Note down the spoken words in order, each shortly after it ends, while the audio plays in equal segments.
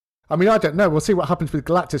I mean, I don't know. We'll see what happens with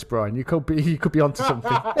Galactus, Brian. You could be onto something.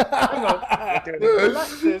 Hang on.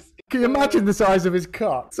 Galactus. Can you imagine the size of his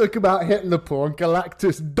cock? Talk about Hitler porn.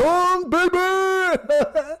 Galactus, done, baby!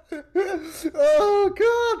 Oh,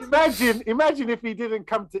 God. Imagine if he didn't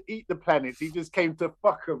come to eat the planets. He just came to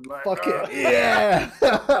fuck them. Like, Fuck it. Yeah.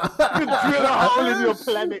 drill a hole in your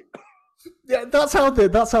planet. Yeah, that's how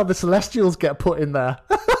the Celestials get put in there.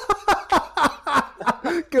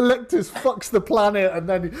 Galactus fucks the planet and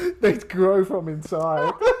then they grow from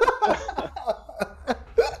inside. I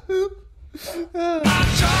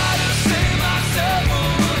try to save myself from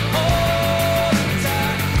all the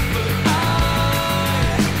time, but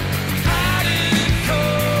I didn't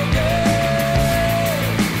forget.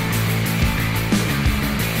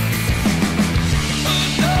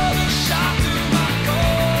 Another shot to my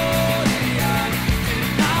cardiac,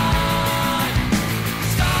 and I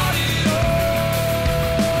started over.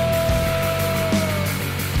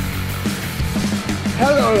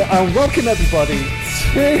 Hello and welcome everybody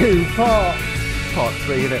to part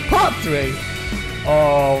 3 in it. Part 3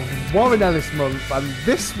 of Warren Ellis month, and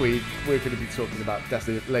this week we're going to be talking about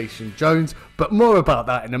Desolation Jones, but more about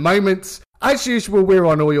that in a moment. As usual, we're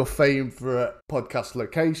on all your favourite podcast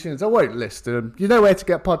locations. I won't list them. You know where to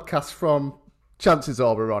get podcasts from. Chances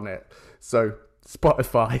are we're on it. So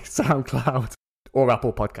Spotify, SoundCloud, or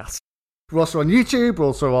Apple Podcasts. We're also on YouTube, we're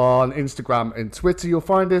also on Instagram and Twitter. You'll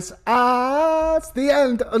find us at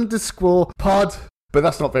 _pod. But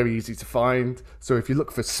that's not very easy to find. So if you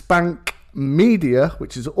look for Spank Media,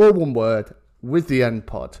 which is all one word, with the end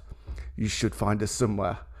pod, you should find us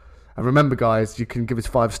somewhere. And remember, guys, you can give us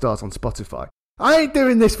 5 stars on Spotify. I ain't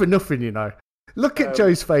doing this for nothing, you know. Look at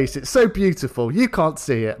Joe's face. It's so beautiful. You can't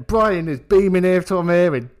see it. Brian is beaming here from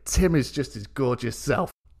here, and Tim is just his gorgeous self.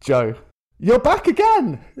 Joe, you're back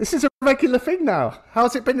again. This is a regular thing now.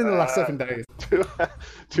 How's it been in the last 7 days?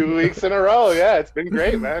 2 weeks in a row. Yeah, it's been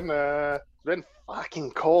great, man. It's been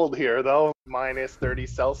fucking cold here, though. Minus 30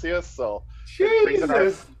 Celsius, so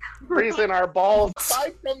freezing our balls.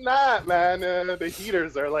 Aside from that, man, the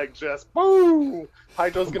heaters are like just boom.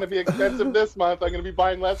 Hydro's gonna be expensive this month. I'm gonna be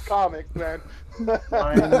buying less comics, man. The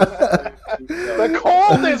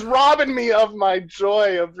cold is robbing me of my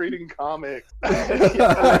joy of reading comics.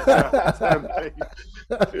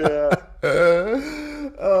 Yeah.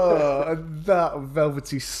 Oh, and that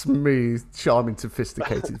velvety, smooth, charming,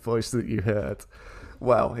 sophisticated voice that you heard.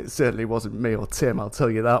 Well, it certainly wasn't me or Tim, I'll tell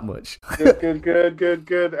you that much.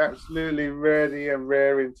 Good. Absolutely ready and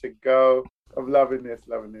raring to go. I'm loving this.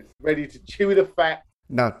 Ready to chew the fat.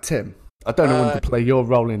 Now, Tim, I don't want to play your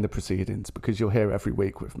role in the proceedings because you're here every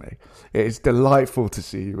week with me. It is delightful to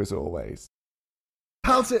see you as always.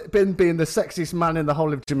 How's it been being the sexiest man in the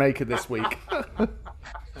whole of Jamaica this week? I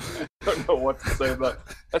don't know what to say, but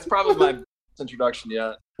that's probably my best introduction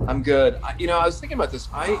yet. I'm good. I was thinking about this.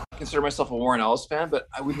 I consider myself a Warren Ellis fan, but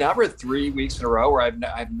we've now read 3 weeks in a row where I've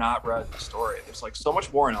not read the story. There's like so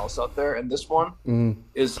much Warren Ellis out there, and this one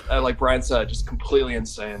is, like Brian said, just completely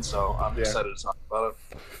insane. So I'm excited to talk about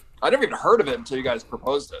it. I never even heard of it until you guys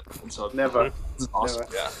proposed it, and so Never. This is awesome.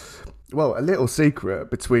 Never. Yeah. Well, a little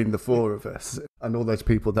secret between the 4 of us and all those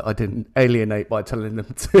people that I didn't alienate by telling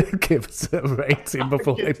them to give us a rating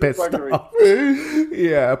before they pissed off.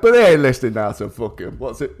 Yeah, but they ain't listening now, so fuck them.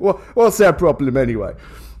 What's their problem anyway?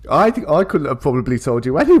 I think I couldn't have probably told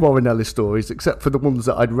you any Warren Ellis stories except for the ones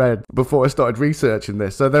that I'd read before I started researching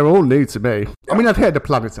this, so they're all new to me. I mean, I've heard of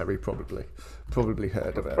Planetary, probably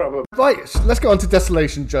heard of it. Probably. Right, let's go on to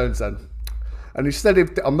Desolation Jones then. And instead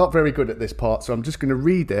of, I'm not very good at this part, so I'm just going to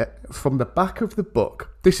read it from the back of the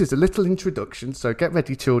book. This is a little introduction, so get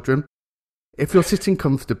ready, children. If you're sitting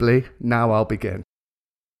comfortably, now I'll begin.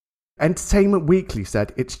 Entertainment Weekly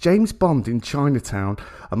said it's James Bond in Chinatown,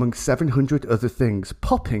 among 700 other things,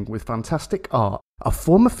 popping with fantastic art. A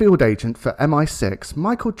former field agent for MI6,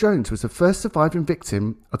 Michael Jones was the first surviving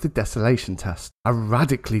victim of the Desolation test, a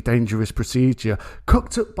radically dangerous procedure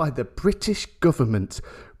cooked up by the British government.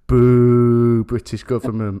 Boo, British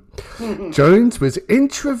government. Jones was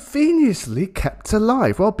intravenously kept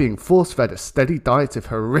alive while being force-fed a steady diet of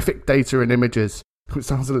horrific data and images. It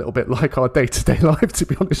sounds a little bit like our day-to-day life, to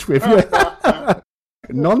be honest with you.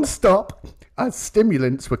 Non-stop, as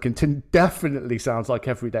stimulants were definitely sounds like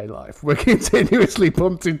everyday life. Were continuously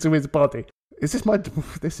pumped into his body. This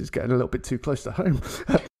is getting a little bit too close to home.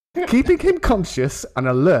 Keeping him conscious and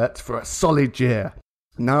alert for a solid year.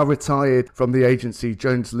 Now retired from the agency,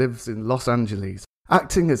 Jones lives in Los Angeles,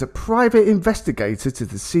 acting as a private investigator to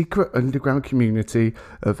the secret underground community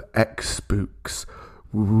of ex-spooks.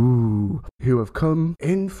 Ooh, who have come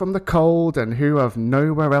in from the cold and who have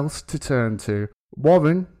nowhere else to turn to.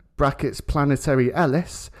 Warren brackets Planetary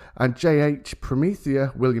Ellis, and J.H.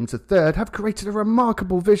 Promethea Williams III have created a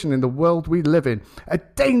remarkable vision in the world we live in, a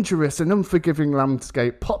dangerous and unforgiving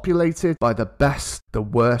landscape populated by the best, the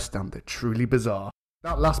worst, and the truly bizarre.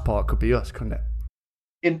 That last part could be us, couldn't it?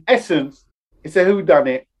 In essence, it's a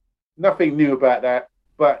whodunit. Nothing new about that,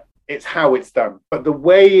 but it's how it's done. But the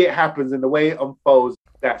way it happens and the way it unfolds,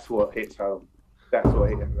 that's what hits home. That's what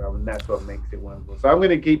hits home, and that's what makes it wonderful. So I'm going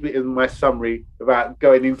to keep it in my summary without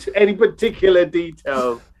going into any particular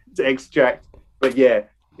detail to extract. But yeah,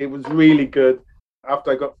 it was really good.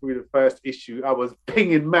 After I got through the first issue, I was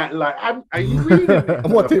pinging Matt like, "Are you reading it?"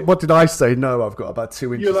 And what did I say? No, I've got about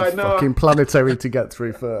 2 inches like, of "No." fucking Planetary to get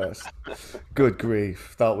through first. Good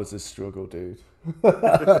grief, that was a struggle, dude.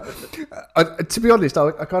 To be honest,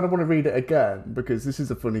 I kind of want to read it again because this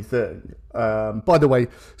is a funny thing. By the way,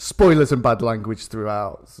 spoilers and bad language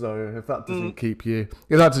throughout. So if that doesn't keep you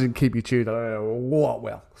tuned, I don't know what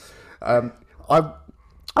will. I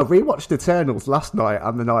rewatched Eternals last night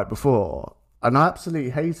and the night before, and I absolutely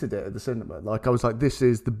hated it at the cinema. Like, I was like, this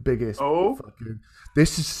is the biggest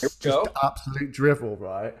this is just absolute drivel,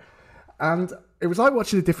 right? And it was like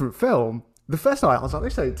watching a different film. The first night I was like,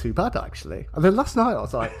 this ain't too bad actually. And then last night I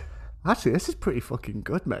was like, actually, this is pretty fucking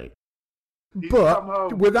good, mate.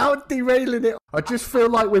 But without derailing it, I just feel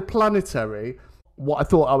like with Planetary, what I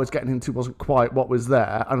thought I was getting into wasn't quite what was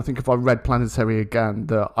there. And I think if I read Planetary again,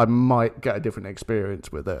 that I might get a different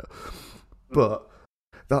experience with it. But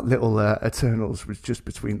that little Eternals was just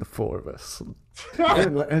between the four of us. I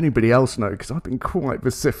didn't let anybody else know because I've been quite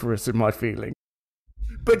vociferous in my feeling.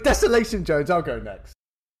 But Desolation, Jones, I'll go next.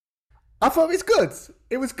 I thought it was good.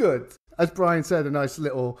 It was good. As Brian said, a nice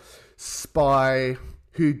little spy,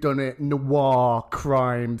 whodunit, noir,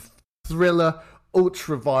 crime, thriller,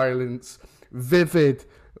 ultra-violence, vivid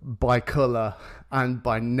by colour and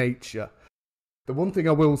by nature. The one thing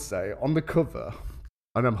I will say, on the cover,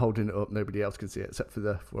 and I'm holding it up, nobody else can see it except for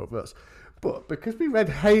the four of us, but because we read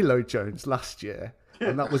Halo, Jones, last year,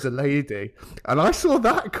 and that was a lady, and I saw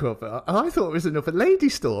that cover, and I thought it was another lady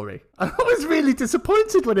story. And I was really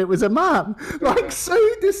disappointed when it was a man. Like, so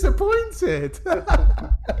disappointed.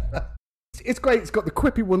 It's great. It's got the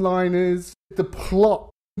quippy one-liners, the plot.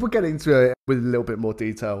 We'll get into it with a little bit more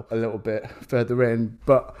detail a little bit further in,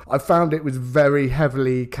 but I found it was very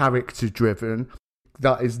heavily character-driven.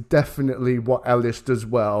 That is definitely what Ellis does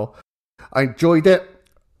well. I enjoyed it.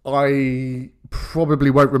 I probably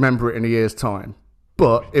won't remember it in a year's time.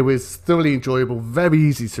 But it was thoroughly enjoyable, very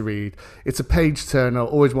easy to read. It's a page turner.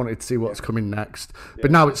 Always wanted to see what's coming next. But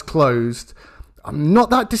now it's closed. I'm not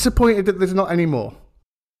that disappointed that there's not any more.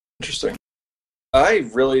 Interesting. I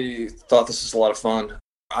really thought this was a lot of fun.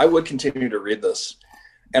 I would continue to read this.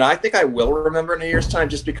 And I think I will remember in a year's time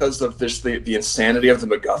just because of this, the insanity of the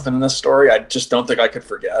MacGuffin in this story. I just don't think I could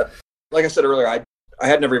forget. Like I said earlier, I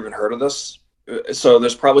had never even heard of this. So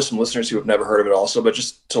there's probably some listeners who have never heard of it also. But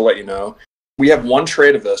just to let you know, we have one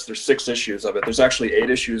trade of this. There's 6 issues of it. There's actually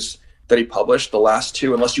 8 issues that he published. The last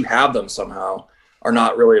 2, unless you have them somehow, are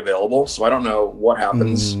not really available. So I don't know what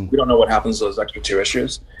happens. We don't know what happens to those extra 2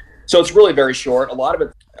 issues. So it's really very short. A lot of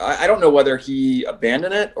it, I don't know whether he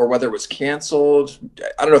abandoned it or whether it was canceled.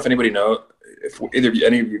 I don't know if anybody knows, if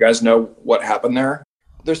any of you guys know what happened there.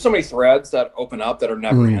 There's so many threads that open up that are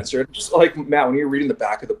never answered. Just like, Matt, when you're reading the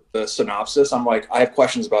back of the synopsis, I'm like, I have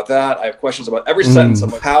questions about that. I have questions about every sentence.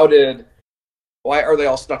 I'm like, why are they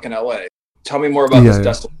all stuck in LA? Tell me more about this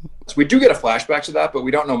Desolation. We do get a flashback to that, but we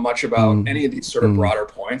don't know much about any of these sort of broader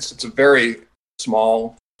points. It's a very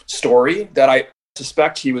small story that I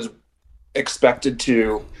suspect he was expected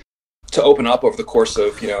to open up over the course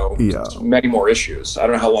of, many more issues. I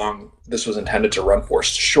don't know how long this was intended to run for.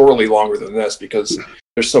 Surely longer than this because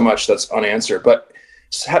there's so much that's unanswered. But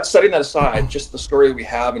setting that aside, just the story that we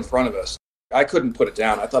have in front of us, I couldn't put it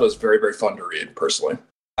down. I thought it was very, very fun to read personally.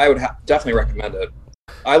 I would definitely recommend it.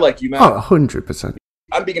 I like you, Matt. 100%.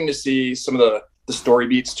 I'm beginning to see some of the story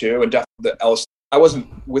beats too, and definitely the Ellis. I wasn't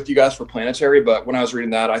with you guys for Planetary, but when I was reading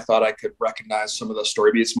that, I thought I could recognize some of the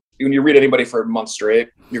story beats. When you read anybody for a month straight,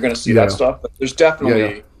 you're going to see that stuff. But there's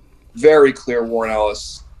definitely very clear Warren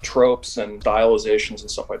Ellis tropes and stylizations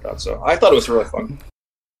and stuff like that. So I thought it was really fun.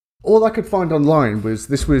 All I could find online was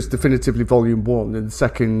this was definitively Volume 1, and the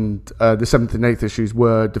 7th and 8th issues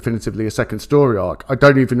were definitively a second story arc. I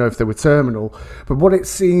don't even know if they were terminal, but what it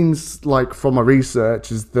seems like from my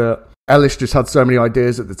research is that Ellis just had so many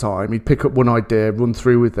ideas at the time. He'd pick up one idea, run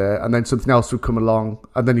through with it, and then something else would come along,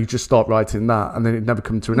 and then he'd just start writing that, and then it'd never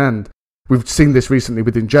come to an end. We've seen this recently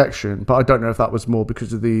with Injection, but I don't know if that was more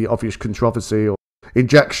because of the obvious controversy, or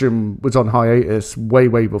Injection was on hiatus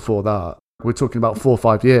way before that. We're talking about 4 or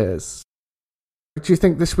 5 years. Do you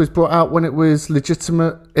think this was brought out when it was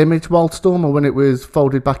legitimate Image Wildstorm or when it was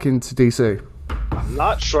folded back into DC? I'm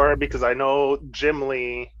not sure because I know Jim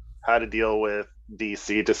Lee had to deal with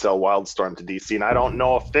DC to sell Wildstorm to DC, and I don't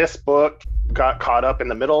know if this book got caught up in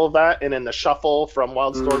the middle of that and in the shuffle from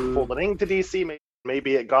Wildstorm folding to DC.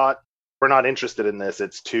 Maybe it got, we're not interested in this.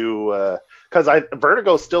 It's too because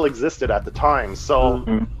Vertigo still existed at the time, so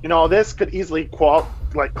you know this could easily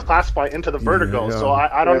classify into the Vertigo. Yeah. So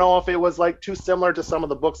I don't know if it was like too similar to some of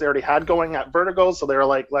the books they already had going at Vertigo. So they were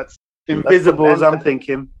like, let's Invisibles. I'm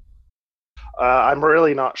thinking. I'm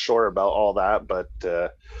really not sure about all that, but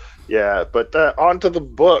yeah. But onto the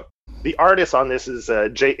book. The artist on this is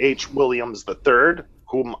J.H. Williams III,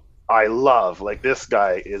 whom I love. Like, this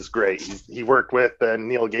guy is great. He worked with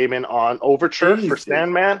Neil Gaiman on Overture for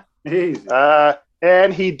Sandman.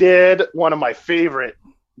 And he did one of my favorite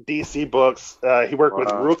DC books. He worked with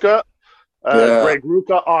Rucka, Greg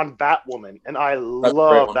Rucka on Batwoman. And I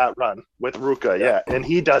love that run with Rucka, yeah. And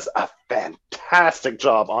he does a fantastic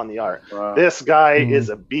job on the art. Wow. This guy is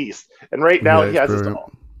a beast. And right now he has his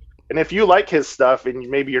own. And if you like his stuff and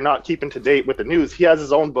maybe you're not keeping to date with the news, he has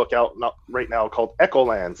his own book out right now called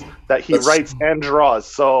Echolands that he writes and draws.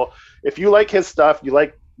 So if you like his stuff,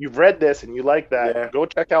 you've read this and you like that, go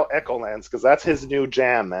check out Echolands because that's his new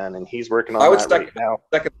jam, man. And he's working on that right now.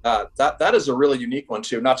 Second that is a really unique one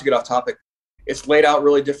too. Not to get off topic, it's laid out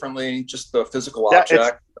really differently. Just the physical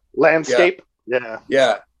object, landscape.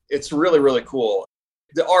 Yeah, it's really, really cool.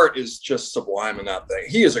 The art is just sublime in that thing.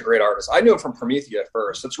 He is a great artist. I knew him from Promethea at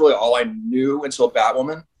first. That's really all I knew until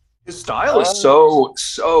Batwoman. His style is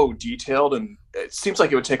so detailed, and it seems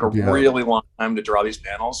like it would take a really long time to draw these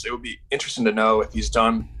panels. It would be interesting to know if he's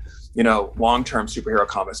done, long-term superhero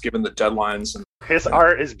comics, given the deadlines. And his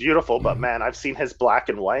art is beautiful, but man, I've seen his black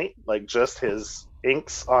and white, like just his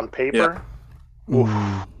inks on paper. Yeah.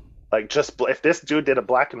 Oof. Like, just if this dude did a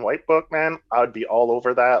black and white book, man, I would be all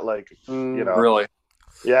over that. Like, really.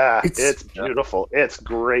 Yeah, it's beautiful. It's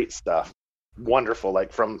great stuff. Wonderful,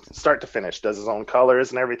 like from start to finish. Does his own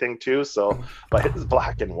colors and everything too. So, but his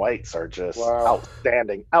black and whites are just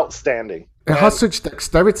outstanding. It has such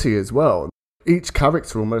dexterity as well. Each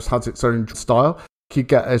character almost has its own style. You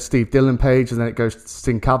get a Steve Dillon page, and then it goes to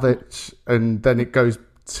Sienkiewicz, and then it goes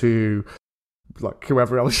to like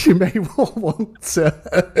whoever else you may want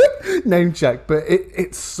to name check. But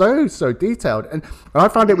it's so detailed, and I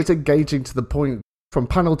found it was engaging to the point. From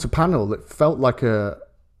panel to panel, it felt like a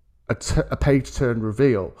page turn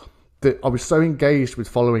reveal. That I was so engaged with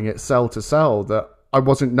following it cell to cell that I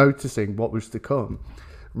wasn't noticing what was to come.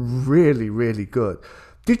 Really, really good.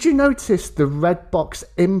 Did you notice the red box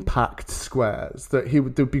impact squares that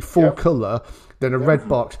there'd be full color, then a red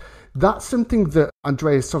box? That's something that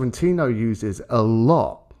Andrea Sorrentino uses a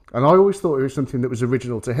lot, and I always thought it was something that was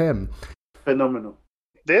original to him. Phenomenal.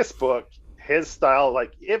 This book. His style,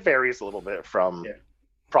 like, it varies a little bit from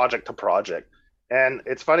project to project. And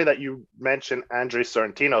it's funny that you mentioned Andre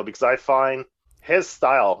Sorrentino because I find his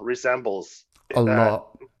style resembles a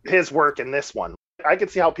lot his work in this one. I can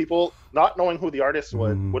see how people, not knowing who the artist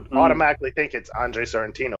would automatically think it's Andre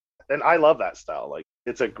Sorrentino. And I love that style. Like,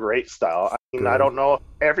 it's a great style. I mean, I don't know if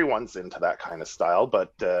everyone's into that kind of style,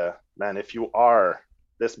 but man, if you are,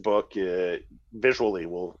 this book visually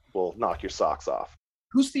will knock your socks off.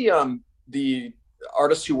 Who's the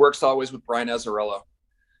artist who works always with Brian Azzarello,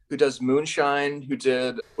 who does Moonshine, who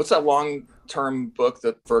did, what's that long-term book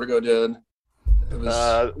that Vertigo did? It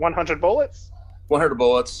was 100 Bullets? 100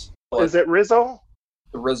 Bullets. Is it Rizzo?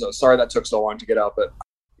 The Rizzo. Sorry that took so long to get out, but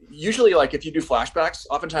usually, like, if you do flashbacks,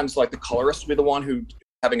 oftentimes, like, the colorist will be the one who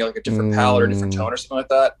having, like, a different palette or different tone or something like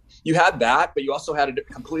that. You had that, but you also had a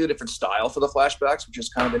completely different style for the flashbacks, which is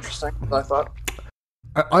kind of interesting, I thought.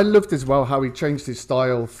 I loved as well how he changed his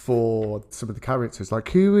style for some of the characters. Like,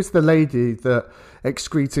 who is the lady that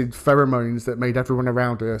excreted pheromones that made everyone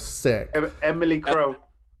around her sick? Emily Crow.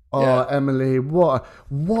 Oh, Emily, what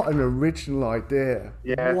an original idea.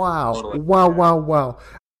 Yeah. Wow. Totally. Wow.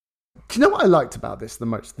 Do you know what I liked about this the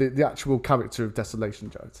most? The actual character of Desolation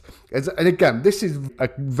Jones. And again, this is a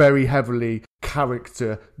very heavily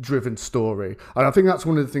character-driven story. And I think that's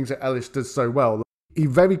one of the things that Ellis does so well. He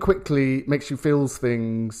very quickly makes you feel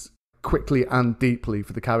things quickly and deeply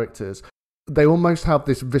for the characters. They almost have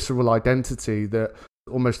this visceral identity that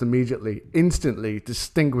almost immediately, instantly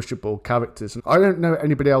distinguishable characters. And I don't know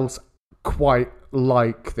anybody else quite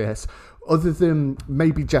like this, other than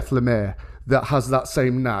maybe Jeff Lemire, that has that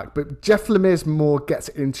same knack. But Jeff Lemire's more gets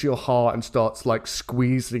into your heart and starts like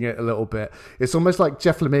squeezing it a little bit. It's almost like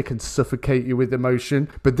Jeff Lemire can suffocate you with emotion,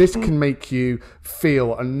 but this can make you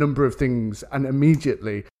feel a number of things and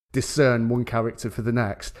immediately discern one character for the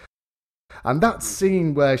next. And that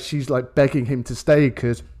scene where she's like begging him to stay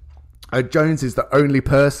because Jones is the only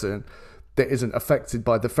person that isn't affected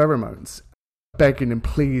by the pheromones, begging him,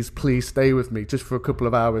 please stay with me just for a couple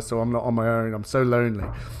of hours so I'm not on my own, I'm so lonely.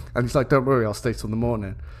 And he's like, don't worry, I'll stay till the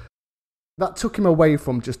morning. That took him away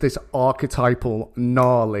from just this archetypal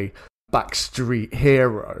gnarly backstreet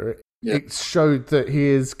hero. Yeah. It showed that he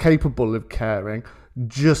is capable of caring,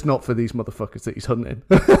 just not for these motherfuckers that he's hunting.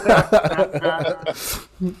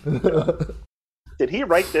 Did he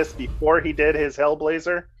write this before he did his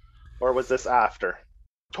Hellblazer, or was this after?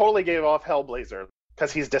 Totally gave off Hellblazer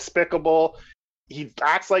because he's despicable. He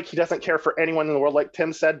acts like he doesn't care for anyone in the world, like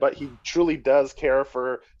Tim said, but he truly does care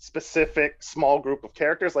for specific small group of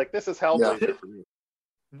characters. Like, this is Hellblazer for me.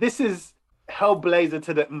 This is Hellblazer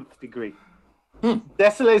to the nth degree.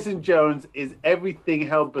 Desolation Jones is everything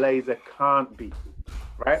Hellblazer can't be,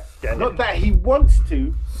 right? Not that he wants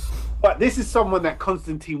to, but this is someone that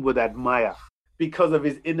Constantine would admire because of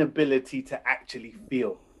his inability to actually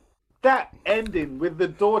feel. That ending with the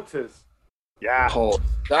daughters. Yeah.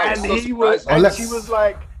 And she was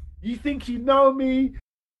like, you think you know me?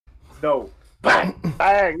 No. Bang.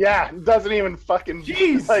 Bang. Yeah. Doesn't even fucking...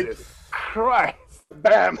 Jesus Christ.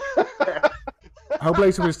 Bam.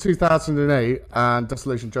 Hellblazer was 2008 and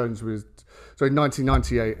Desolation Jones was... Sorry,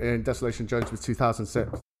 1998 and Desolation Jones was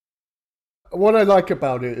 2006. What I like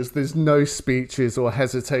about it is there's no speeches or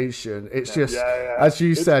hesitation. It's just, as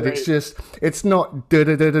you said, great. It's not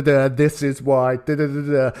da-da-da-da-da, this is why,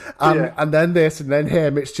 da-da-da-da, and then this, and then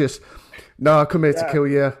him. It's just, no, I come here to kill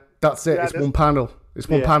you. That's it. It's one panel. It's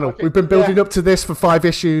one panel. Okay. We've been building up to this for 5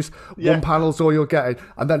 issues. One panel's all you're getting.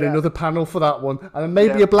 And then another panel for that one. And then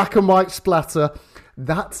maybe a black and white splatter.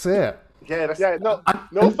 That's it.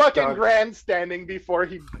 No fucking grandstanding before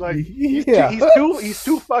he he's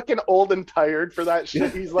too fucking old and tired for that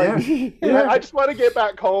shit. He's like, I just want to get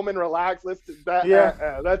back home and relax. That's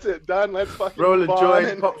it, done. Let's fucking roll a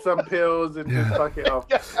joint, pop some pills, and just fuck it off.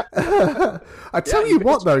 I tell you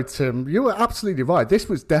what, though, Tim, you were absolutely right. This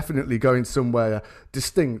was definitely going somewhere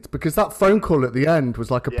distinct because that phone call at the end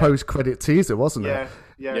was like a post-credit teaser, wasn't it?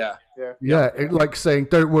 Yeah. It, like saying,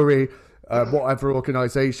 "Don't worry, whatever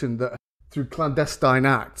organisation that." Through clandestine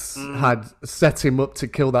acts, had set him up to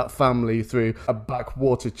kill that family through a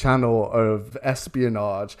backwater channel of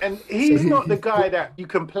espionage. And he's not the guy that you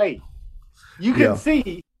can play. You can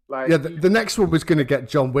see, like... Yeah, the next one was going to get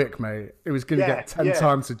John Wick, mate. It was going to get 10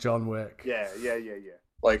 times to John Wick. Yeah.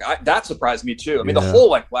 Like, that surprised me, too. I mean, the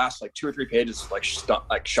whole, last, 2 or 3 pages,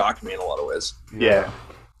 shocked me in a lot of ways. Yeah.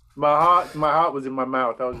 My heart was in my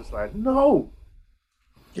mouth. I was just like, no.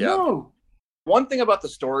 One thing about the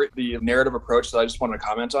story, the narrative approach that I just wanted to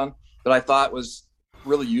comment on that I thought was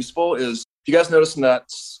really useful is, you guys noticing that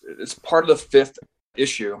it's part of the 5th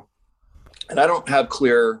issue, and I don't have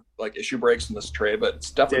clear issue breaks in this trade, but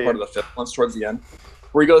it's definitely part of the 5th one towards the end,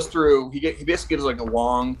 where he goes through, he basically gives a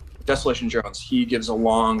long, Desolation Jones, he gives a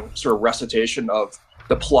long sort of recitation of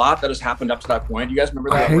the plot that has happened up to that point. You guys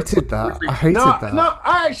remember that? I hated that. No,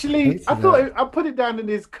 I thought I put it down in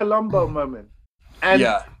his Columbo moment. And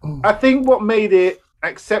I think what made it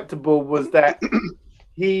acceptable was that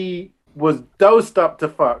he was dosed up to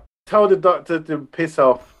fuck, told the doctor to piss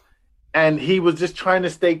off, and he was just trying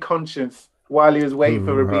to stay conscious while he was waiting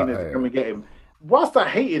for Rabina to come and get him. Whilst I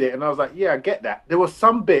hated it, and I was like, I get that. There were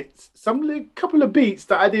some bits, couple of beats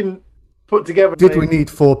that I didn't put together. Did we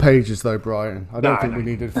need 4 pages, though, Brian? I don't think we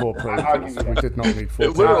needed 4 pages. We did not need 4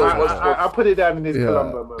 pages. I put it down in his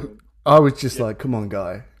Columbo moment. I was just like, come on,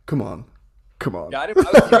 guy. Come on. Yeah,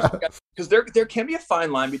 because there can be a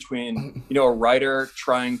fine line between a writer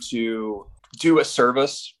trying to do a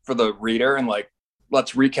service for the reader and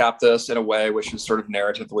let's recap this in a way which is sort of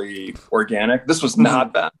narratively organic. This was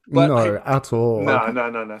not that, but no, at all.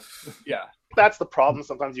 No. Yeah, that's the problem.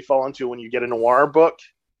 Sometimes you fall into when you get a noir book.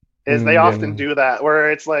 Is they often do that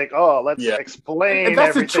where it's like, let's explain that's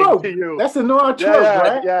everything a trope. To you. That's a noir trope,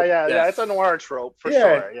 right? Yeah. It's a noir trope for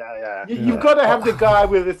sure. Yeah. You've got to have the guy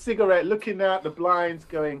with a cigarette looking out the blinds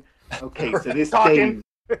going, okay, so this talking.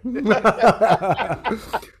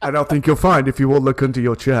 I don't think you'll find if you all look under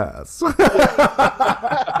your chairs.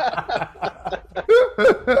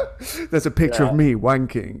 There's a picture of me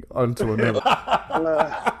wanking onto a mirror.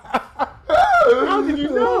 How did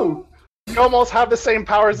you know? You almost have the same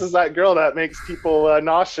powers as that girl that makes people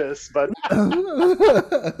nauseous, but...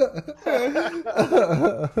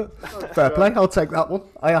 Fair play, I'll take that one.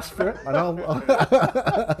 I asked for it, and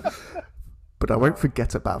but I won't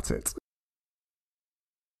forget about it.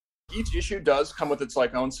 Each issue does come with its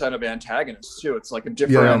own set of antagonists, too. It's a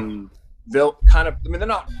different... kind of. I mean, they're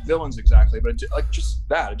not villains exactly, but like just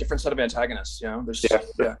that, a different set of antagonists. You know, there's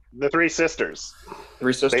The three sisters.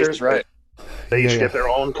 three sisters, Basically. right? They each get their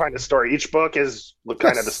own kind of story. Each book is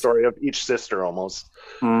kind of the story of each sister almost.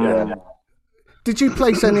 Yeah. Did you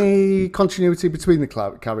place any continuity between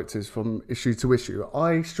the characters from issue to issue?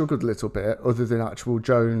 I struggled a little bit, other than actual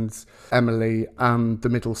Jones, Emily, and the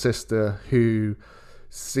middle sister, who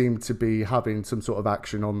seemed to be having some sort of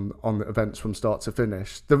action on the events from start to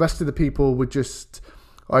finish. The rest of the people were just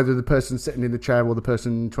either the person sitting in the chair or the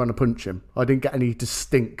person trying to punch him. I didn't get any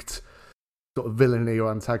distinct sort of villainy or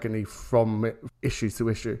antagony from issue to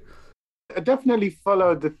issue. I definitely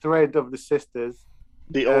followed the thread of the sisters.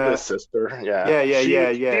 The oldest sister,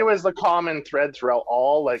 She was the common thread throughout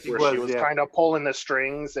all, like where she was kind of pulling the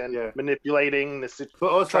strings and manipulating the situation.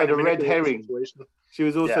 But also the red herring. She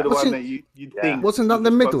was also the one that you'd think. Wasn't that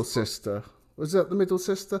the middle sister? Was that the middle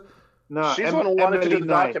sister? No, she's the one who wanted to do the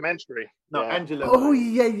documentary. No, Angela. Oh,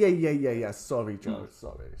 yeah. Sorry, Joe.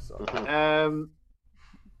 Sorry.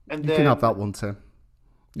 And you can have that one, Tim.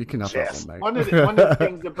 You can have that one, mate. One of the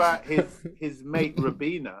things about his mate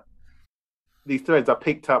Rabina, these threads I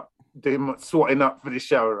picked up doing sorting up for this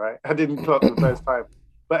show, right? I didn't clock the first time,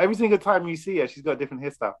 but every single time you see her, she's got a different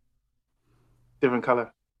hairstyle, different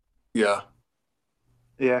color. Yeah.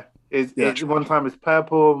 It's one time it's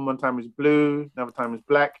purple, one time it's blue, another time it's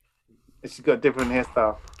black. And she's got a different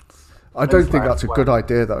hairstyle. I don't think that's a good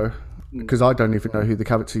idea, though, because I don't even know who the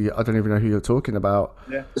character. I don't even know who you're talking about.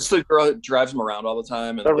 Yeah, it's the girl that drives him around all the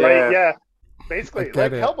time. And basically,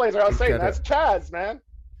 like Hellblazer, I was saying, that's Chaz, man.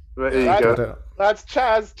 Right, there you go. That's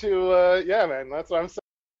Chaz to, man, that's what I'm saying.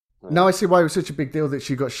 Now I see why it was such a big deal that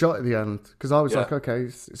she got shot at the end, because I was like, okay,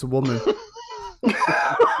 it's a woman.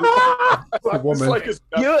 It's a woman. It's like his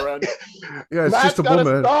best friend. Yeah, it's just a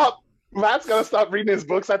woman. Matt's got to stop reading his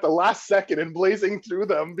books at the last second and blazing through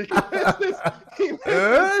them because he makes too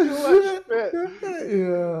much shit.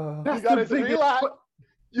 Yeah. You got to relax.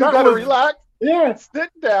 Relax. Yeah. Sit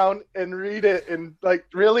down and read it and like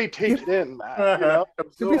really take it in, Matt. You know?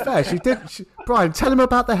 To be fair, she did. Brian, tell him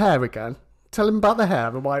about the hair again. Tell him about the hair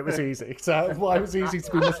and why it was easy. So why it was easy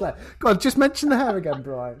to be misled. Go on, just mention the hair again,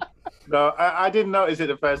 Brian. No, I didn't notice it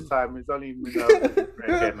the first time. It's only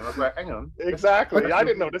again. I was like, hang on. Exactly. I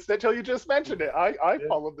didn't notice it until you just mentioned it. I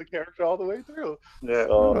followed the character all the way through. Yeah.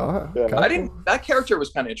 Okay. That character was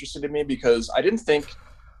kind of interesting to me because I didn't think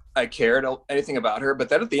I cared anything about her, but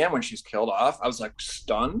then at the end when she's killed off, I was like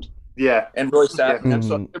stunned. Yeah. And really sad. Yeah. And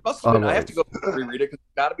so there must have been, I have to go reread it because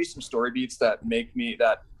there's got to be some story beats that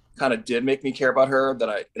kind of did make me care about her that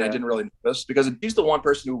I didn't really notice, because she's the one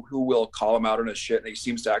person who will call him out on his shit and he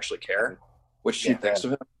seems to actually care, which she thinks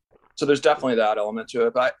of him. So there's definitely that element to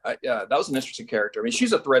it. But that was an interesting character. I mean,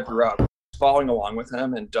 she's a thread throughout, following along with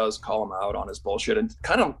him and does call him out on his bullshit and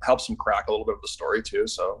kind of helps him crack a little bit of the story too.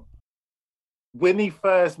 So when he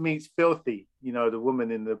first meets Filthy, you know, the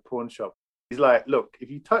woman in the pawn shop, he's like, look,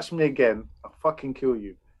 if you touch me again, I'll fucking kill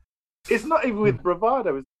you. It's not even with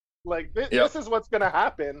bravado. It's like, this is what's going to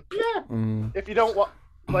happen. Yeah. If you don't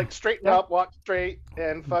straighten up, walk straight,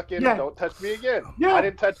 and fucking don't touch me again. Yeah. I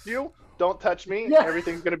didn't touch you. Don't touch me. Yeah.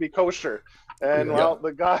 Everything's going to be kosher. And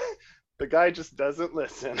the guy just doesn't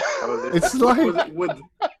listen. It's like wood.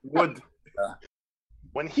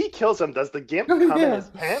 When he kills him, does the gimp come in his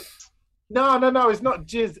pants? No, it's not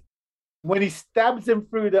jizz. When he stabs him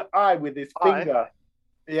through the eye with his finger,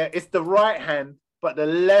 it's the right hand, but the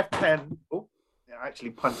left hand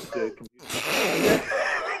actually punches the computer.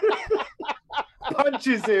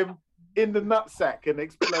 Punches him in the nutsack and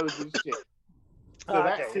explodes his shit. So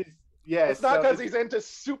that's his. Yeah, it's not because he's into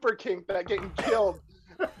super kink that getting killed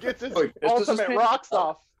gets his ultimate rocks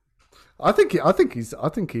off. I think he's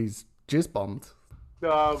jizz bombed.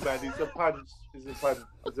 No man, he's a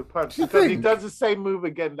punch. Because he does the same move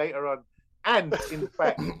again later on, and in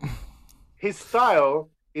fact, his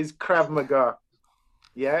style is Krav Maga.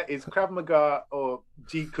 Yeah, it's Krav Maga or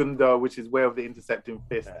Jeet Kune Do, which is way of the intercepting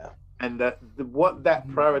fist. Yeah. And what that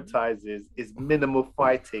prioritizes is minimal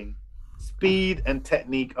fighting, speed and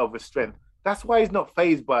technique over strength. That's why he's not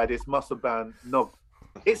fazed by this muscle-bound knob.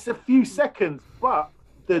 It's a few seconds, but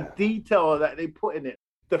the detail that they put in it,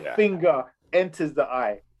 the finger enters the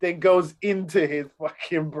eye, then goes into his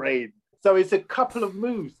fucking brain. So it's a couple of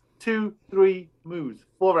moves, 2, 3 moves,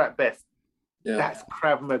 4 at best. Yeah. That's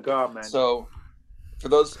Krav Maga, man. So for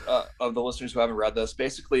those of the listeners who haven't read this,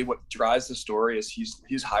 basically what drives the story is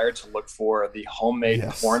he's hired to look for the homemade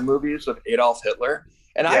porn movies of Adolf Hitler.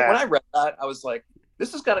 And when I read that, I was like,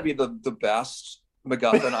 this has got to be the best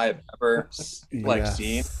MacGuffin I have ever Yes.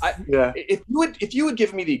 seen. Yeah. If you would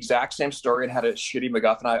give me the exact same story and had a shitty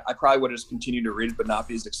MacGuffin, I probably would have just continued to read it, but not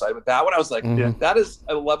be as excited. But that one, I was like, Mhm. that is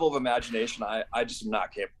a level of imagination I just am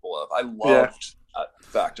not capable of. I loved that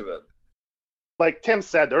fact of it. Like Tim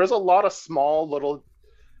said, there was a lot of small little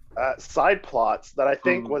side plots that I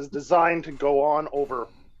think was designed to go on over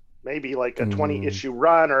maybe like a 20-issue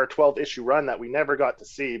run or a 12-issue run that we never got to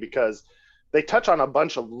see, because they touch on a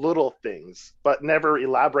bunch of little things but never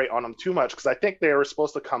elaborate on them too much, because I think they were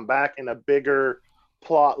supposed to come back in a bigger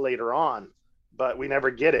plot later on, but we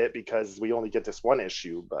never get it because we only get this one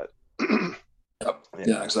issue. But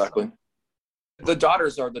Yeah, exactly. The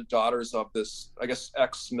daughters are the daughters of this, I guess,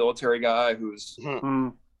 ex-military guy who's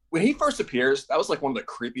when he first appears, that was like one of the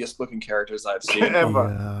creepiest looking characters I've seen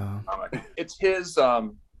Ever. Yeah. It's his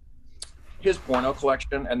porno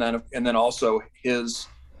collection, and then also his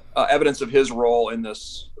evidence of his role in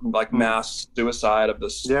this like mass suicide of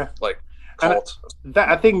this like cult. That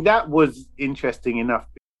I think that was interesting enough.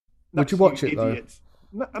 Would you watch it though?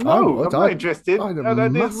 No, I I'm would. not interested. I'd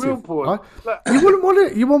There's massive- real porn. You wouldn't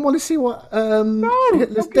want to see what Hitler's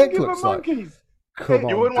fucking dick give looks a like. monkeys. Come on,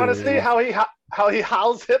 you wouldn't want to dude. see how he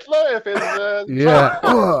howls Hitler if his Yeah.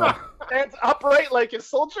 Ugh. stands upright like his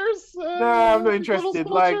soldiers. Nah, I'm not little interested.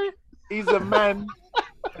 soldier. Like, he's a man,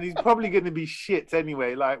 and he's probably going to be shit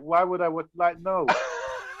anyway. Like, why would I? Like, no.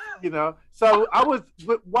 You know. So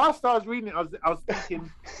whilst I was reading it, I was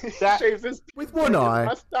thinking that shaves his With one eye.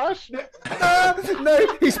 mustache. No,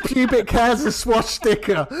 his pubic hair's a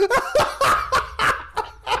swastika.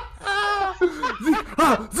 Zik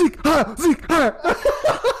ha, zik ha, zik ha.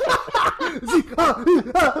 Zik ha,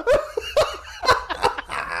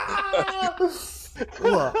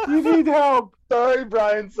 What? you need help. Sorry,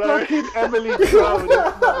 Brian. Sorry. Fucking Emily Crow, this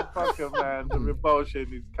motherfucker, man. The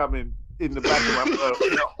revulsion is coming in the back of my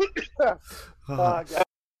throat. Oh, God.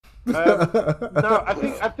 No,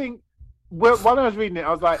 I think when I was reading it,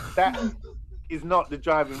 I was like, that is not the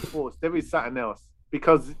driving force. There is something else,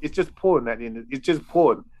 because it's just porn at the end. It's just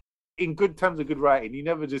porn. In good terms of good writing, you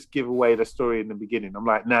never just give away the story in the beginning. I'm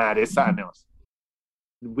like, nah, there's something else.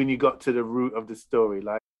 When you got to the root of the story,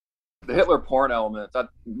 like The Hitler porn element, that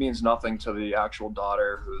means nothing to the actual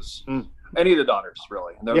daughter, who's any of the daughters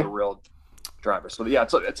really, and they're the real drivers. So yeah,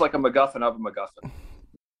 it's like a MacGuffin of a MacGuffin.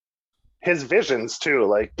 His visions too,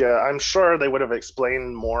 like I'm sure they would have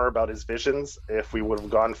explained more about his visions if we would have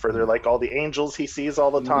gone further, like all the angels he sees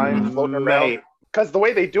all the time floating around. Because the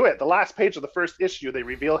way they do it, the last page of the first issue, they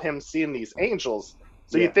reveal him seeing these angels.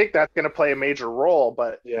 So you think that's going to play a major role,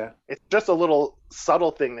 but it's just a little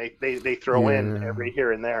subtle thing they throw in every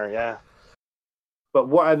here and there. Yeah. But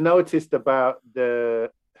what I noticed about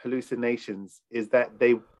the hallucinations is that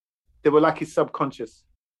they were like his subconscious,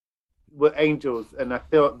 were angels, and I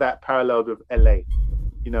felt that paralleled with LA,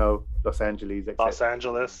 you know, Los Angeles, etc. Los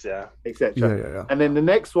Angeles, yeah. etc. Yeah. And then the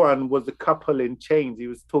next one was the couple in chains. He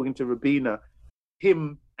was talking to Rabina,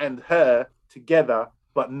 him and her together,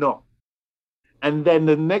 but not. And then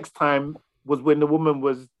the next time was when the woman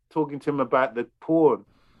was talking to him about the porn.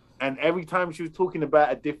 And every time she was talking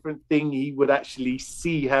about a different thing, he would actually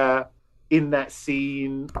see her in that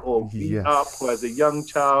scene or beat up or as a young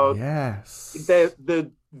child. Yes.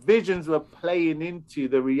 The visions were playing into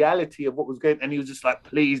the reality of what was going on. And he was just like,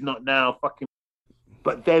 please, not now, fucking.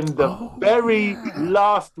 But then the very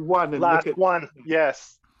last one. And Last one,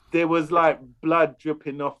 yes. There was like blood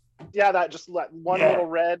dripping off. Yeah, that just like one little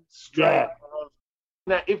red stripe.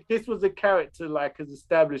 Now, if this was a character like as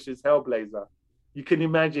established as Hellblazer, you can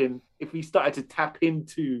imagine if he started to tap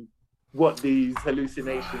into what these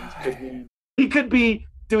hallucinations could mean. He could be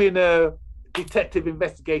doing a detective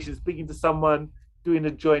investigation, speaking to someone, doing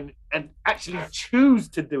a joint, and actually choose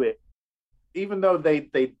to do it. Even though they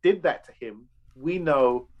did that to him, we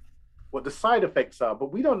know what the side effects are,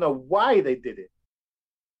 but we don't know why they did it.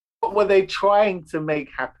 What were they trying to make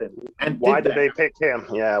happen? And why did they pick him?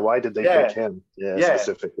 Yeah, why did they pick him? Yeah,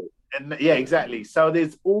 specifically. And exactly. So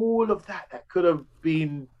there's all of that could have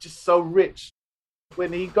been just so rich.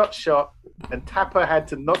 When he got shot and Tapper had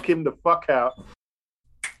to knock him the fuck out,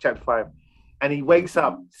 chapter 5, and he wakes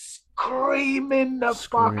up screaming the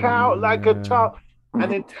fuck out like a child.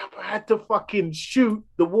 And then Tapper had to fucking shoot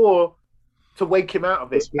the war to wake him out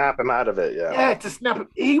of it. To snap him out of it, Yeah, to snap him.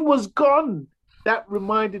 He was gone. That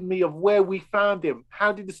reminded me of where we found him.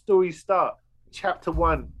 How did the story start? Chapter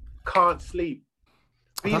 1, can't sleep.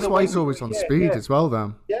 That's why he's always on speed as well,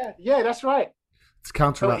 then. Yeah, that's right. To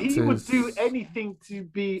counteract he would do anything to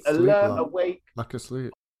be alert, awake. Like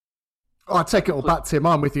asleep. Oh, I take it all back, Tim.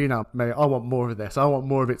 I'm with you now, mate. I want more of this. I want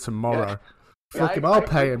more of it tomorrow. Fuck him, I'll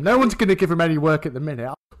pay him. No one's going to give him any work at the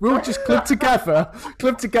minute. We'll just club together.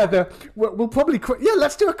 We'll probably...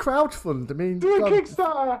 let's do a crowdfund. I mean... Do a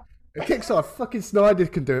Kickstarter. A Kickstarter. Fucking Snyder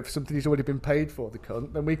can do it for something he's already been paid for, the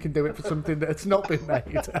cunt. Then we can do it for something that's not been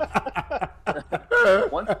made.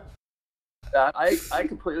 I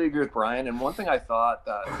completely agree with Brian. And one thing I thought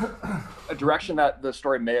that a direction that the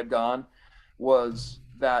story may have gone was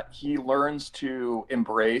that he learns to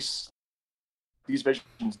embrace these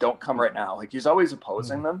visions don't come right now. Like, he's always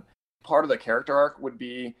opposing them. Part of the character arc would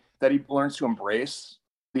be that he learns to embrace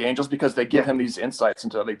the angels because they give him these insights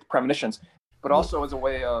into the premonitions, but also as a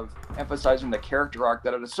way of emphasizing the character arc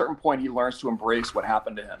that at a certain point he learns to embrace what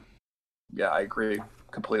happened to him. Yeah, I agree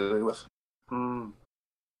completely with.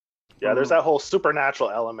 Yeah, there's that whole supernatural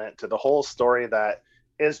element to the whole story that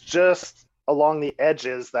is just along the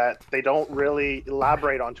edges that they don't really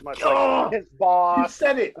elaborate on too much. Like his boss, You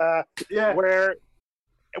said it. Where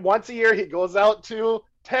once a year he goes out to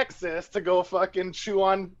Texas to go fucking chew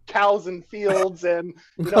on cows and fields, and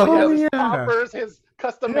he has his chompers, his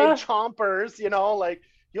custom-made chompers. Like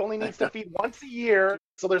he only needs to feed once a year.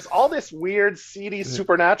 So there's all this weird, seedy,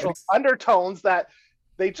 supernatural undertones that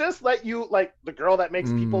they just let you, like the girl that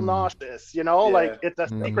makes people nauseous. Like it's a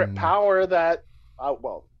secret power that,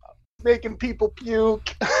 making people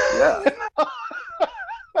puke. Yeah.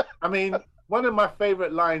 I mean, one of my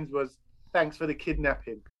favorite lines was, "Thanks for the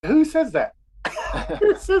kidnapping." Who says that?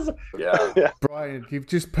 Who says that? Yeah. Brian, you've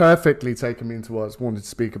just perfectly taken me into what I was wanting to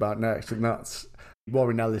speak about next, and that's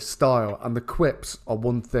Warren Ellis' style. And the quips are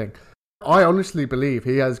one thing. I honestly believe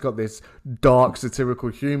he has got this dark satirical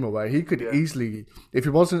humor where he could easily, if he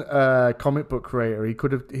wasn't a comic book creator, he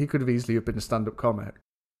could have easily been a stand-up comic.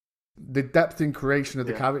 The depth in creation of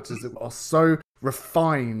the characters that are so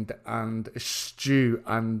refined and astute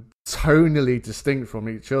and tonally distinct from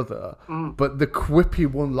each other, but the quippy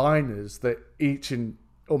one-liners that each and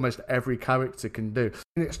almost every character can do.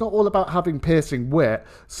 And it's not all about having piercing wit.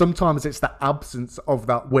 Sometimes it's the absence of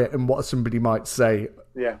that wit and what somebody might say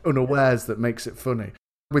unawares that makes it funny.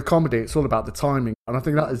 With comedy, it's all about the timing. And I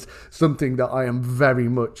think that is something that I am very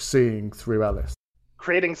much seeing through Ellis.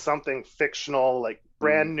 Creating something fictional, like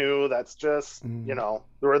brand new, that's just,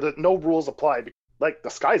 there are no rules apply. Like, the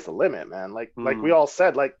sky's the limit, man. Like we all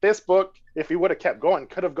said, like, this book, if he would have kept going,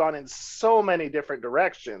 could have gone in so many different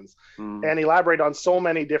directions and elaborate on so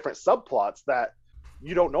many different subplots that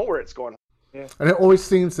you don't know where it's going. Yeah. And it always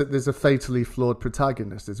seems that there's a fatally flawed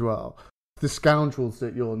protagonist as well. The scoundrels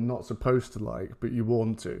that you're not supposed to like, but you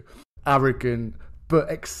want to. Arrogant, but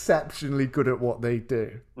exceptionally good at what they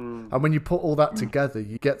do. And when you put all that together,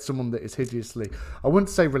 you get someone that is hideously, I wouldn't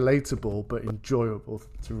say relatable, but enjoyable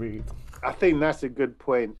to read. I think that's a good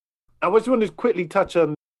point. I just want to quickly touch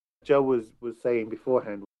on Joe was saying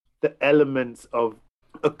beforehand, the elements of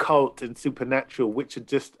occult and supernatural, which are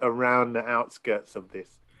just around the outskirts of this.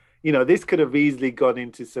 This could have easily gone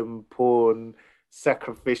into some porn,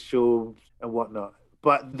 sacrificial and whatnot.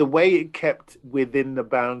 But the way it kept within the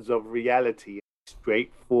bounds of reality,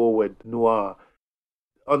 straightforward noir.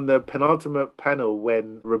 On the penultimate panel,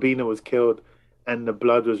 when Rabina was killed and the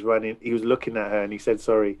blood was running, he was looking at her and he said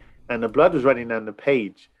sorry, and the blood was running down the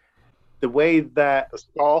page. The way that the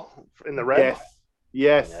skull in the red.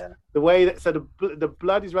 Yes. Yeah. The way that the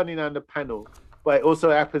blood is running down the panel, but it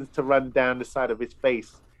also happens to run down the side of his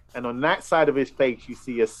face, and on that side of his face you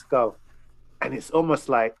see a skull, and it's almost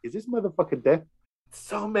like, is this motherfucker dead?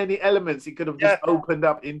 So many elements he could have just opened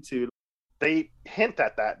up into. They hint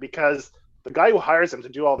at that because the guy who hires him to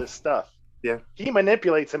do all this stuff, he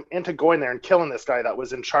manipulates him into going there and killing this guy that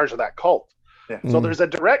was in charge of that cult. Yeah. So there's a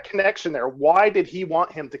direct connection there. Why did he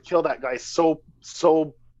want him to kill that guy so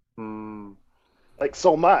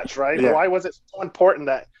much, right? Yeah. Why was it so important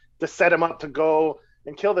to set him up to go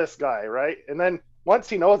and kill this guy, right? And then once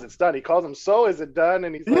he knows it's done, he calls him, "So is it done?"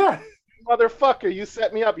 And he's like, "Motherfucker, you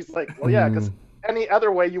set me up." He's like, "Well, yeah, because any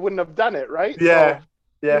other way you wouldn't have done it, right?" Yeah.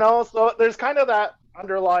 So there's kind of that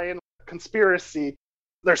underlying conspiracy.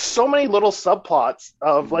 There's so many little subplots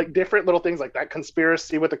of like different little things like that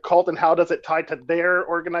conspiracy with the cult and how does it tie to their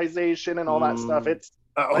organization and all that stuff. It's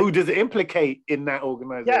who does it implicate in that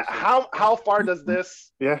organization? Yeah, how far does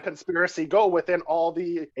this conspiracy go within all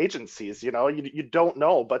the agencies? You don't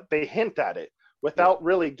know, but they hint at it without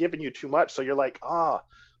really giving you too much. So you're like,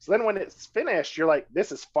 So then when it's finished, you're like,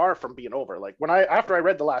 this is far from being over. Like after I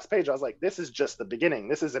read the last page, I was like, this is just the beginning.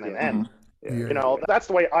 This isn't an end. Yeah. That's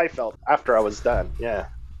the way I felt after I was done. Yeah.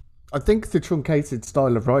 I think the truncated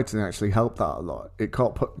style of writing actually helped that a lot. It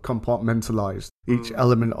compartmentalized each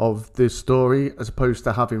element of the story as opposed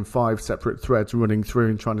to having 5 separate threads running through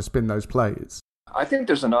and trying to spin those plays. I think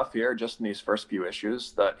there's enough here just in these first few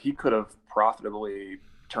issues that he could have profitably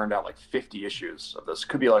turned out like 50 issues of this.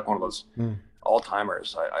 Could be like one of those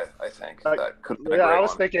all-timers, I think. That could have been a great I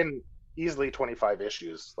was one. thinking easily 25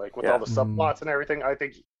 issues, like with all the subplots and everything. I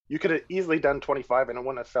think you could have easily done 25 and it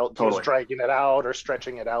wouldn't have felt just dragging it out or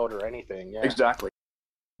stretching it out or anything. Yeah. Exactly.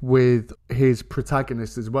 With his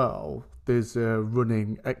protagonist as well, there's a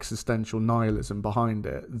running existential nihilism behind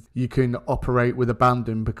it. You can operate with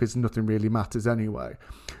abandon because nothing really matters anyway.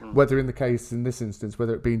 Whether in the case, in this instance,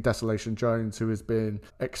 whether it be Desolation Jones, who has been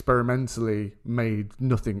experimentally made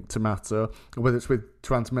nothing to matter, or whether it's with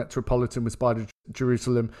Transmetropolitan with Spider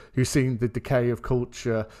Jerusalem, who's seen the decay of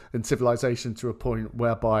culture and civilization to a point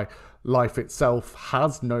whereby life itself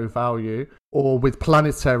has no value, or with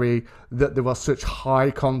Planetary, that there are such high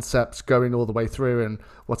concepts going all the way through, and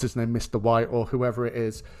what's his name, Mr. White, or whoever it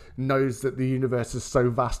is, knows that the universe is so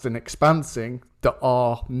vast and expansing that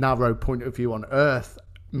our narrow point of view on Earth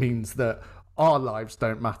means that our lives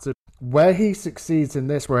don't matter. Where he succeeds in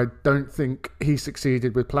this, where I don't think he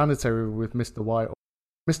succeeded with Planetary with Mr. White.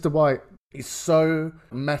 Mr. White is so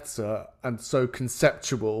meta and so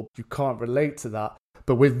conceptual, you can't relate to that.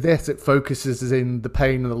 But with this, it focuses in the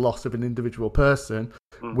pain and the loss of an individual person,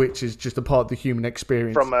 which is just a part of the human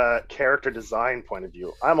experience. From a character design point of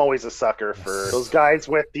view, I'm always a sucker for those guys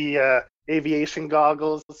with the aviation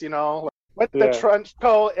goggles, you know, with the trench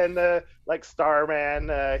coat and the like Starman.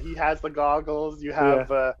 He has the goggles. You have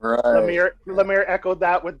Lemire echoed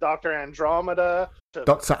that with Dr. Andromeda.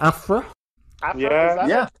 Dr. Aphra?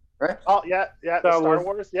 Right. Oh, yeah, the Star Wars.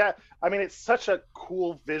 Wars. Yeah, I mean, it's such a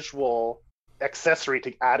cool visual accessory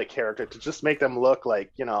to add a character to just make them look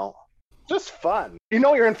like, you know, just fun. You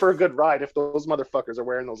know you're in for a good ride if those motherfuckers are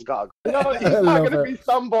wearing those goggles. You know he's not going to be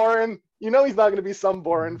some boring. You know he's not going to be some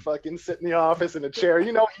boring fucking sit in the office in a chair.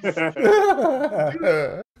 You know he's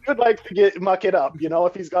would like to muck it up. You know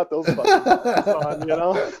if he's got those fucking on. You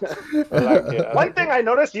know. One thing I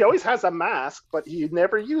noticed, he always has a mask, but he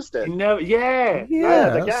never used it. The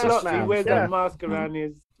that's gas true. He wears a mask around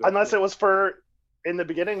his. Unless it was for in the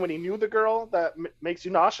beginning when he knew the girl that makes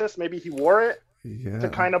you nauseous. Maybe he wore it to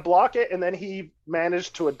kind of block it, and then he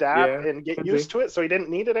managed to adapt and get used to it, so he didn't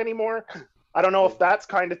need it anymore. I don't know if that's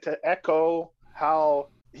kind of to echo how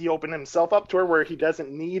he opened himself up to her, where he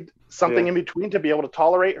doesn't need something in between to be able to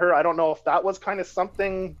tolerate her. I don't know if that was kind of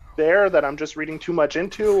something there that I'm just reading too much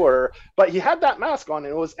into, but he had that mask on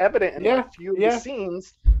and it was evident in a few of the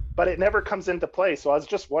scenes, but it never comes into play. So I was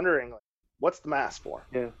just wondering, what's the mask for?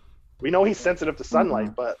 We know he's sensitive to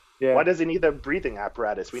sunlight, but why does he need the breathing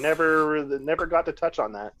apparatus? We never got to touch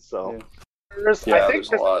on that. So I think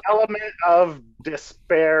there's an element of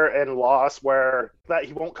despair and loss where that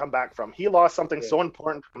he won't come back from. He lost something so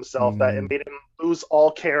important to himself that it made him lose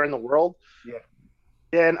all care in the world.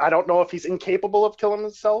 And I don't know if he's incapable of killing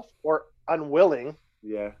himself or unwilling.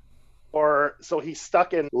 Or so he's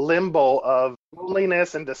stuck in limbo of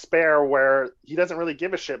loneliness and despair where he doesn't really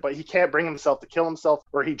give a shit, but he can't bring himself to kill himself,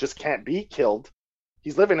 or he just can't be killed.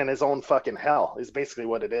 He's living in his own fucking hell is basically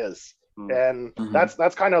what it is. And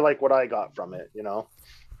that's kind of like what I got from it, you know?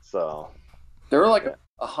 So there were like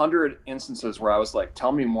 100 instances where I was like,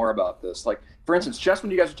 tell me more about this. Like, for instance, just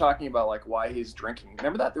when you guys were talking about like why he's drinking,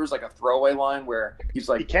 remember that there was like a throwaway line where he's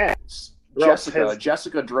like, he can't.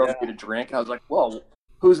 Jessica drove me to drink. And I was like, well,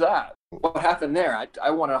 who's that? What happened there? I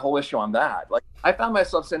want a whole issue on that. Like, I found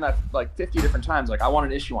myself saying that like 50 different times. Like, I want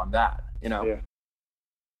an issue on that, you know?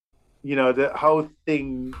 You know, the whole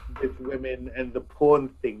thing with women and the porn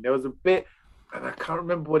thing, there was a bit, and I can't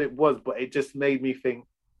remember what it was, but it just made me think,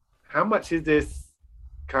 how much is this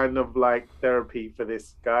kind of like therapy for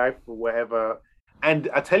this guy, for whatever? And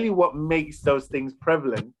I tell you what makes those things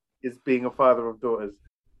prevalent is being a father of daughters.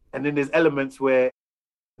 And then there's elements where,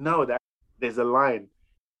 there's a line.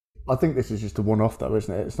 I think this is just a one-off though,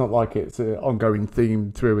 isn't it? It's not like it's an ongoing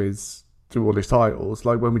theme through all his titles.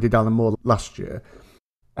 Like when we did Alan Moore last year,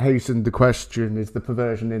 hastened the question, is the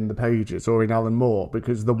perversion in the pages or in Alan Moore?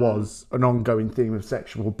 Because there was an ongoing theme of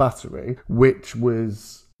sexual battery, which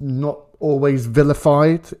was not always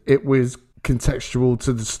vilified. It was contextual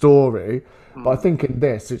to the story. But I think in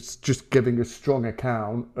this, it's just giving a strong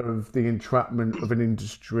account of the entrapment of an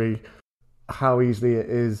industry, how easily it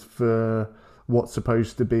is for what's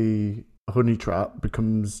supposed to be a honey trap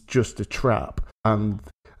becomes just a trap. And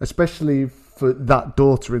especially for that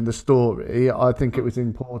daughter in the story, I think it was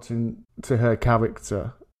important to her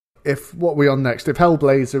character. If what we're on next, if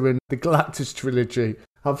Hellblazer and the Galactus trilogy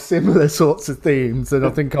have similar sorts of themes, then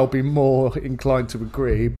I think I'll be more inclined to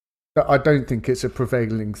agree. But I don't think it's a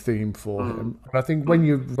prevailing theme for him. And I think when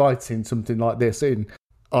you're writing something like this in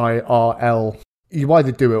IRL, you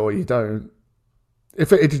either do it or you don't.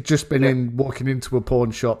 If it had just been in walking into a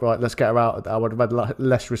pawn shop, right, let's get her out, I would have had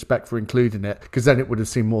less respect for including it, because then it would have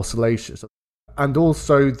seemed more salacious. And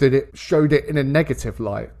also that it showed it in a negative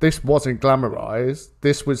light. This wasn't glamorized.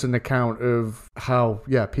 This was an account of how,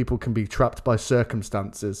 people can be trapped by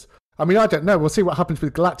circumstances. I mean, I don't know. We'll see what happens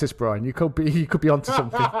with Galactus, Brian. You could be onto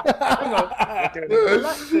something.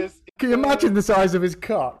 Galactus. Can you imagine the size of his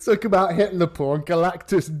cock? Talk about hitting the pawn.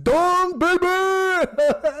 Galactus, done, baby!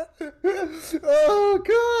 Oh,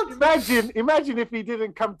 God. Imagine if he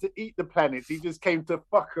didn't come to eat the planets. He just came to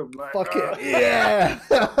fuck them. Like, Fuck it. Yeah.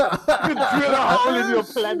 You could drill a hole in your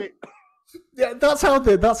planet. Yeah, that's how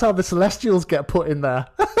the Celestials get put in there.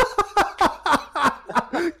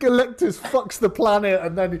 Galactus fucks the planet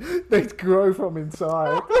and then they grow from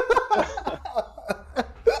inside.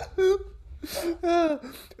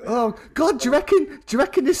 Oh God! Do you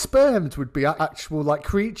reckon his sperms would be actual like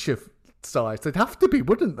creature size? They'd have to be,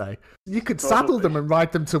 wouldn't they? You could saddle them and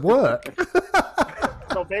ride them to work.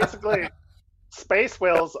 So basically, space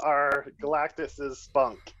whales are Galactus's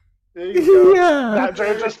spunk. There you go. Yeah.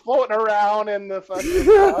 They're just floating around in the fucking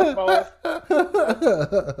cosmos.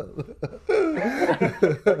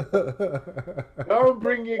 Don't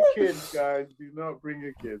bring your kids, guys. Do not bring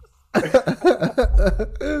your kids.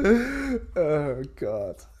 Oh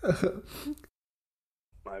God.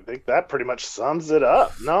 I think that pretty much sums it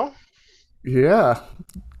up, no? Yeah.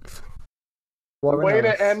 Way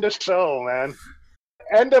to end the show, man.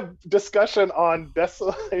 End of discussion on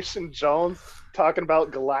Desolation Jones talking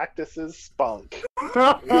about Galactus's spunk.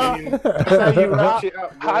 How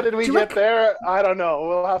did we get there? I don't know.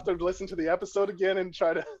 We'll have to listen to the episode again and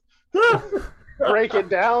try to break it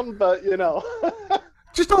down, but you know.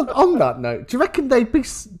 Just on that note, do you reckon they'd be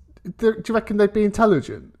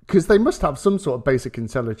intelligent? Because they must have some sort of basic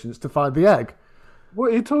intelligence to find the egg.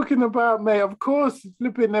 What are you talking about, mate? Of course,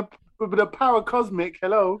 flipping the power cosmic.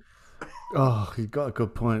 Hello. Oh, you got a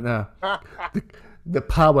good point there. The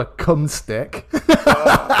power cum stick.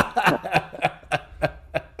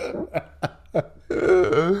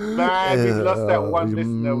 Man, we've lost that one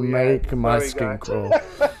listener. Make my skin crawl.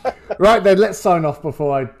 Right then, let's sign off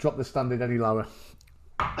before I drop the standard any lower.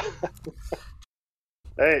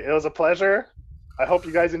 Hey, it was a pleasure. I hope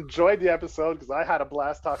you guys enjoyed the episode because I had a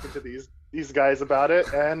blast talking to these guys about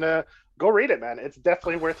it. And go read it, man. It's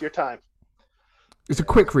definitely worth your time. It's a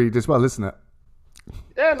quick read as well, isn't it?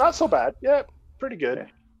 Yeah, not so bad. Yeah, pretty good.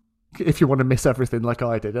 If you want to miss everything like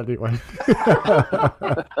I did, anyway.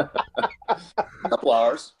 A couple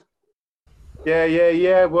hours.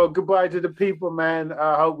 Yeah. Well, goodbye to the people, man.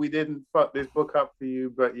 I hope we didn't fuck this book up for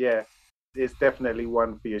you, but yeah, it's definitely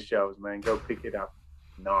one for your shelves, man. Go pick it up.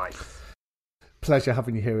 Nice. Pleasure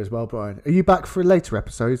having you here as well, Brian. Are you back for later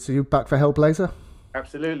episodes? Are you back for Hellblazer?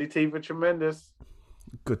 Absolutely, Tiva, tremendous.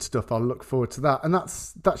 Good stuff. I'll look forward to that. And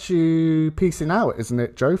that's you piecing out, isn't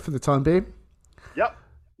it, Joe, for the time being?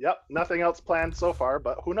 Yep. Nothing else planned so far,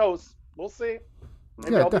 but who knows? We'll see.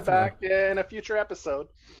 Maybe Yeah, I'll definitely. be back in a future episode.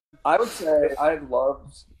 I would say I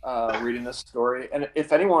loved reading this story. And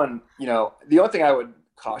if anyone, the only thing I would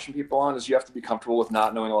caution people on is you have to be comfortable with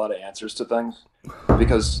not knowing a lot of answers to things.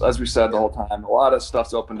 Because as we said the whole time, a lot of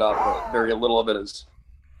stuff's opened up, but very little of it is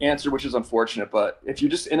answered, which is unfortunate. But if you're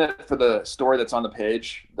just in it for the story that's on the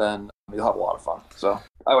page, then you'll have a lot of fun. So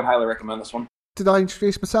I would highly recommend this one. Did I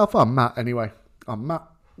introduce myself? I'm Matt, anyway. I'm Matt,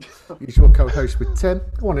 usual co-host with Tim.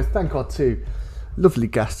 I want to thank our two lovely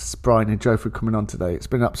guests, Brian and Joe, for coming on today. It's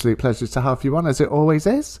been an absolute pleasure to have you on, as it always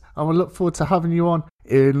is. And we'll look forward to having you on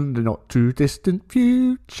in the not-too-distant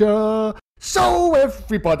future. So,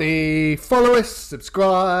 everybody, follow us,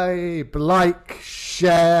 subscribe, like,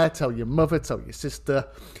 share, tell your mother, tell your sister,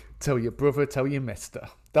 tell your brother, tell your mister.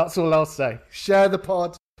 That's all I'll say. Share the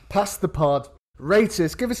pod, pass the pod, rate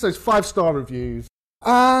us, give us those 5-star reviews.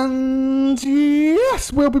 And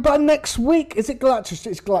yes, we'll be back next week. Is it Galactus?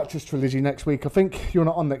 It's Galactus Trilogy next week, I think. You're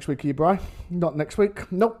not on next week, are you, Brian? Not next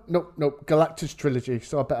week? Nope. Galactus Trilogy.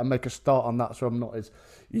 So I better make a start on that so I'm not as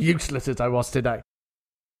useless as I was today.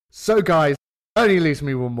 So, guys, only leaves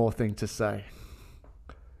me one more thing to say.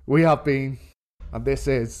 We have been, and this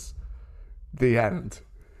is the end.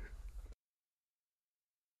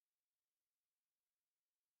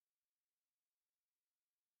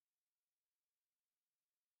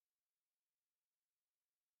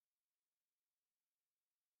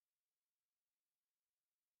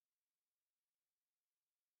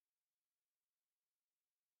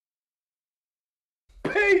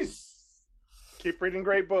 Peace. Keep reading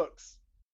great books.